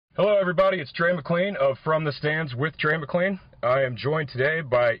Hello, everybody. It's Trey McLean of From the Stands with Trey McLean. I am joined today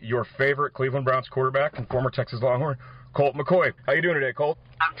by your favorite Cleveland Browns quarterback and former Texas Longhorn, Colt McCoy. How you doing today, Colt?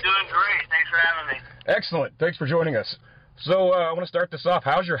 I'm doing great. Thanks for having me. Excellent. Thanks for joining us. So I want to start this off.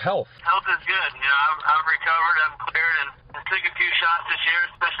 How's your health? Health is good. I've recovered. I'm cleared, and I took a few shots this year,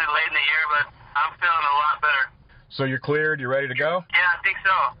 especially late in the year, but I'm feeling a lot better. So you're cleared? You ready to go? Yeah, I think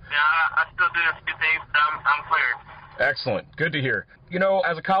so. I still do a few things, but I'm cleared. Excellent. Good to hear. You know,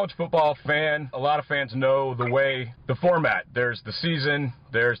 as a college football fan, a lot of fans know the format. There's the season,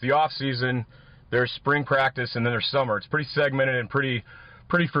 there's the off season, there's spring practice, and then there's summer. It's pretty segmented and pretty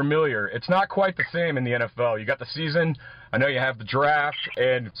familiar. It's not quite the same in the NFL. You got the season, I know you have the draft,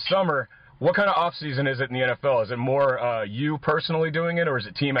 and summer. What kind of off season is it in the NFL? Is it more you personally doing it, or is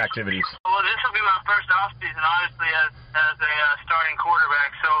it team activities? Well, this will be my first off season, honestly, as a starting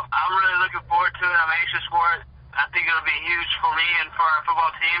quarterback. So I'm really looking forward to it. I'm anxious for it. I think it'll be huge for me and for our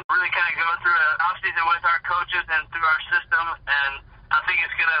football team. Really kind of go through an offseason with our coaches and through our system, and I think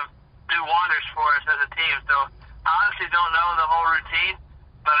it's going to do wonders for us as a team. So I honestly don't know the whole routine,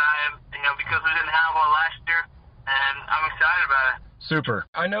 but because we didn't have one last year, and I'm excited about it. Super.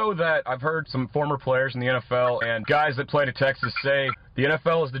 I know that I've heard some former players in the NFL and guys that played at Texas say the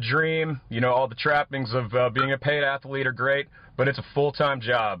NFL is the dream. You know, all the trappings of being a paid athlete are great, but it's a full-time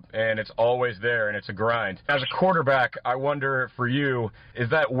job, and it's always there, and it's a grind. As a quarterback, I wonder for you,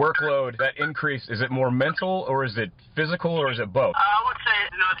 is that workload, that increase, is it more mental, or is it physical, or is it both? I would say,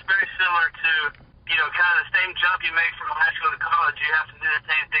 it's very similar to, kind of the same jump you make from high school to college. You have to do the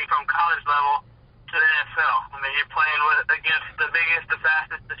same thing from college level to the NFL. I mean, you're playing against the biggest, the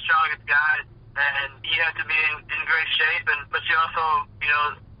fastest, the strongest guys, and you have to be in great shape. But you also,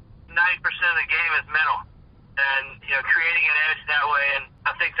 90% of the game is mental, and creating an edge that way. And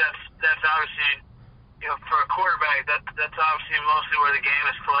I think that's obviously, for a quarterback, that's obviously mostly where the game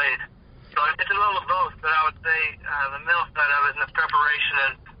is played. So it's a little of both, but I would say the mental side of it and the preparation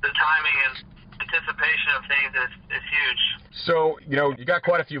and the timing and anticipation of things is huge. So, you got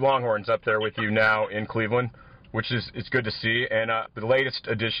quite a few Longhorns up there with you now in Cleveland, which is it's good to see. And the latest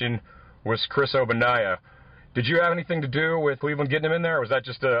addition was Chris Obanaya. Did you have anything to do with Cleveland getting him in there, or was that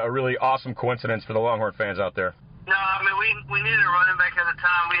just a really awesome coincidence for the Longhorn fans out there? No, I mean, we needed a running back at the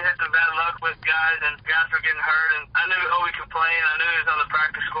time. We had some bad luck with guys, and guys were getting hurt. And I knew Obi could play, and I knew he was on the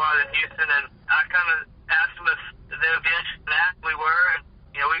practice squad in Houston. And I kind of asked him if they would be interested in that. We were, and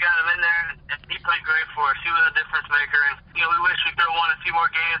we got him in there, and he played great for us. He was a difference maker, and we wish we could have won a few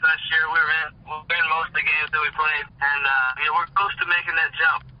more games last year. We were in most of the games that we played, and we're close to making that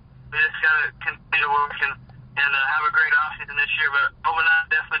jump. We just got to continue to work and have a great offseason this year. But Obanaya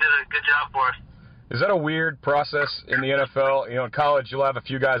definitely did a good job for us. Is that a weird process in the NFL? In college, you'll have a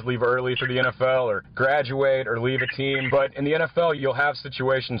few guys leave early for the NFL or graduate or leave a team. But in the NFL, you'll have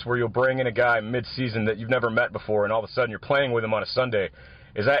situations where you'll bring in a guy mid-season that you've never met before, and all of a sudden you're playing with him on a Sunday.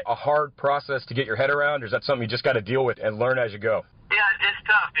 Is that a hard process to get your head around, or is that something you just got to deal with and learn as you go? Yeah, it's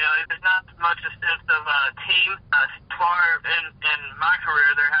tough. There's not much a sense of team. Far in my career,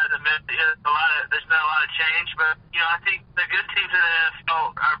 there hasn't been there's been a lot of change, but I think the good teams in the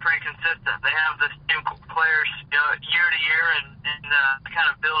NFL are pretty consistent. They have the same players, year to year, and kind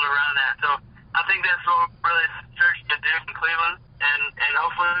of build around that. So I think that's what we're really searching to do in Cleveland, and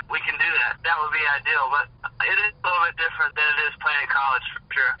hopefully we can do that. That would be ideal, but it is a little bit different than it is playing at college for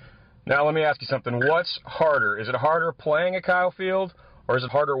sure. Now, let me ask you something. What's harder? Is it harder playing at Kyle Field, or is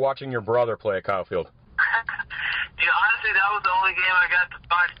it harder watching your brother play at Kyle Field? Honestly, that was the only game I got to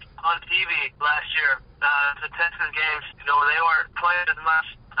watch on TV last year. The Texas games, they weren't playing as much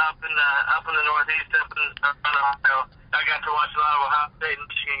up in the Northeast, up in Ohio. I got to watch a lot of Ohio State and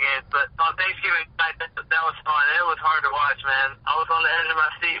Michigan games, but on Thanksgiving night, that was fun. It was hard to watch, man. I was on the edge of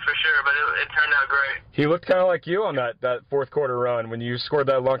my seat for sure, but it turned out great. He looked kind of like you on that fourth quarter run when you scored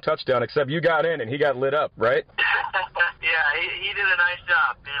that long touchdown, except you got in and he got lit up, right? Yeah, he did a nice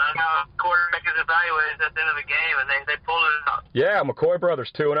job. How a quarterback is evaluated at the end of the game, and they pulled it out. Yeah, McCoy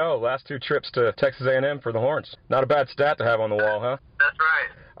brothers 2-0. Last two trips to Texas A&M for the Horns. Not a bad stat to have on the wall, huh? That's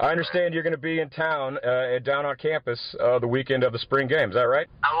right. I understand you're going to be in town, down on campus, the weekend of the spring game. Is that right?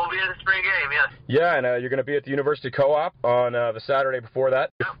 I will be at the spring game, yes. Yeah, and you're going to be at the University Co-op on the Saturday before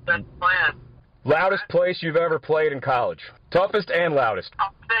that. Yep, that's the plan. Loudest place you've ever played in college? Toughest and loudest?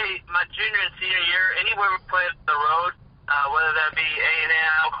 I'll say my junior and senior year, anywhere we played on the road, whether that be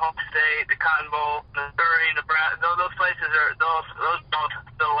A&M, Oklahoma State, the Cotton Bowl, Missouri, Nebraska, those places are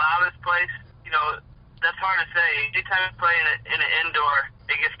the loudest place. That's hard to say. Anytime you play in an indoor,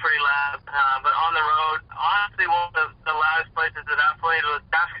 it gets pretty loud. But on the road, honestly, one of the loudest places that I played was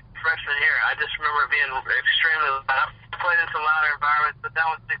freshman year. I just remember it being extremely loud. played in some louder environments, but that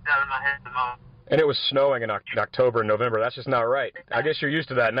one sticks out in my head the most. And it was snowing in October and November. That's just not right. I guess you're used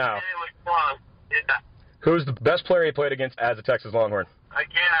to that now. And it was close. Yeah. Who's the best player you played against as a Texas Longhorn?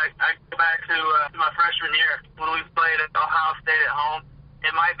 Again, I go back to my freshman year when we played at Ohio State at home.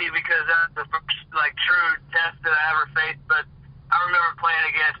 It might be because that's the first, true test that I ever faced, but I remember playing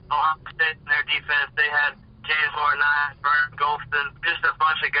against Ohio State and their defense. They had James Moore, Vernon Golston, just a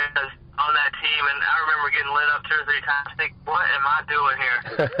bunch of guys on that team, and I remember getting lit up 2 or 3 times, thinking, what am I doing here?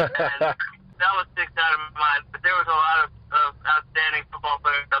 And that was sticks out of my mind. But there was a lot of outstanding football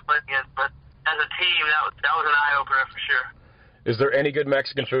players I played against, but as a team, that was an eye-opener for sure. Is there any good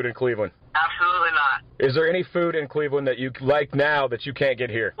Mexican food in Cleveland? Absolutely not. Is there any food in Cleveland that you like now that you can't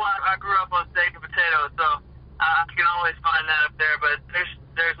get here? Well, I grew up on steak and potatoes, so I can always find that up there, but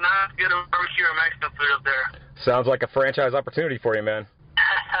there's not as good a barbecue or Mexican food up there. Sounds like a franchise opportunity for you, man.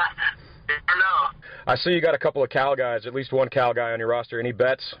 Never know. I see you got a couple of Cal guys, at least one Cal guy on your roster. Any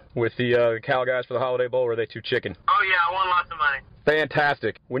bets with the Cal guys for the Holiday Bowl, or are they too chicken? Oh, yeah, I won lots of money.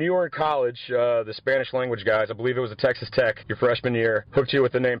 Fantastic. When you were in college, the Spanish language guys, I believe it was at Texas Tech, your freshman year, hooked you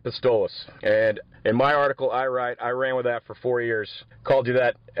with the name Pistolas. And in my article I ran with that for 4 years. Called you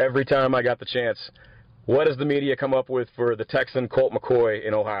that every time I got the chance. What does the media come up with for the Texan Colt McCoy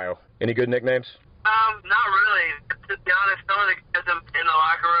in Ohio? Any good nicknames? Not really. To be honest, some of the guys in the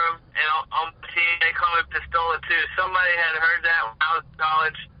locker room and on the team, they call me Pistola too. Somebody had heard that when I was in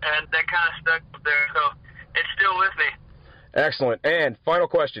college, and that kind of stuck up there, so it's still with me. Excellent. And final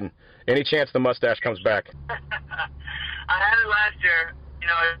question, any chance the mustache comes back? I had it last year.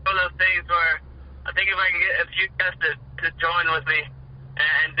 It's one of those things where I think if I can get a few guys to join with me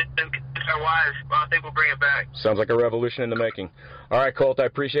and get our wives, I think we'll bring it back. Sounds like a revolution in the making. All right, Colt, I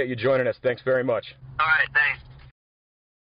appreciate you joining us. Thanks very much. All right, thanks.